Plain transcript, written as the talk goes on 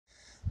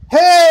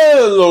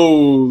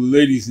Hello,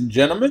 ladies and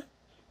gentlemen.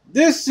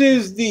 This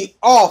is the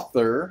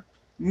author,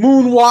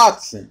 Moon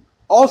Watson,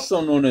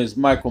 also known as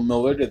Michael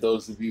Miller to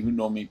those of you who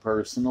know me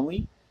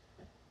personally.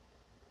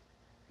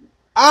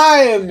 I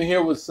am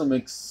here with some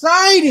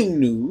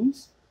exciting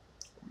news.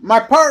 My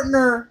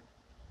partner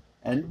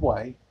and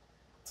wife,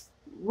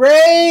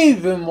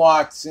 Raven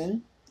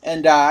Watson,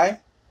 and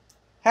I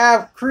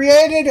have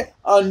created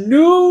a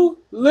new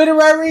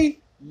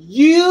literary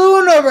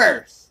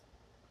universe.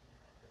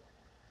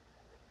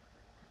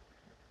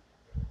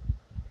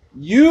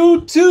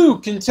 You too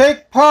can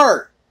take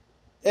part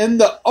in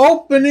the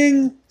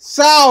opening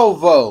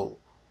salvo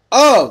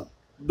of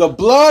the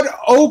Blood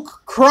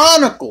Oak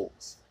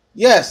Chronicles.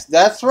 Yes,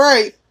 that's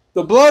right.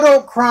 The Blood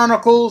Oak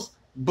Chronicles,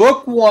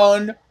 Book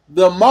 1,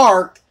 The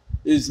Mark,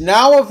 is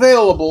now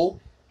available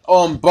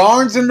on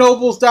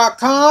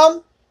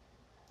barnesandnobles.com,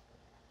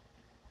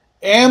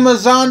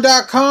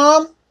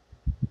 amazon.com,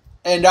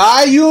 and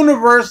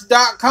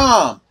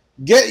iuniverse.com.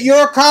 Get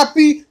your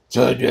copy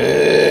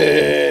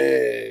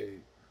today.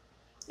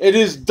 It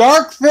is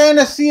dark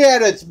fantasy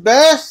at its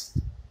best.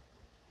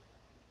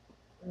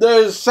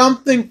 There's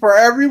something for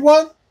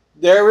everyone.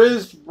 There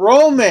is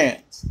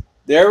romance.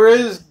 There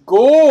is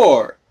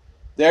gore.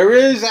 There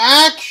is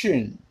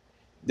action.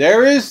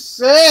 There is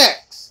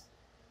sex.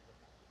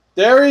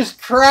 There is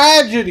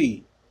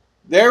tragedy.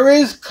 There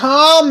is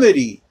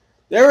comedy.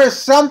 There is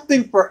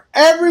something for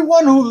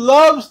everyone who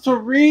loves to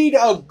read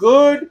a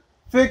good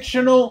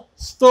fictional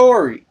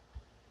story.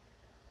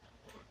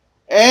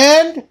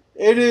 And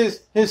it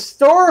is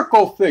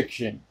historical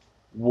fiction.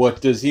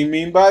 What does he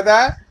mean by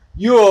that?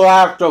 You'll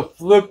have to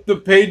flip the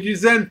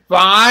pages and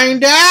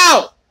find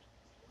out.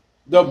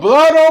 The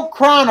Blood Oak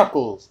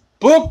Chronicles,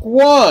 Book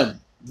 1,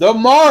 The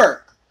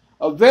Mark,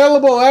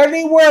 available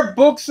anywhere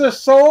books are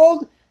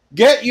sold.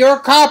 Get your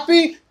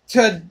copy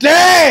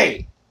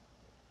today.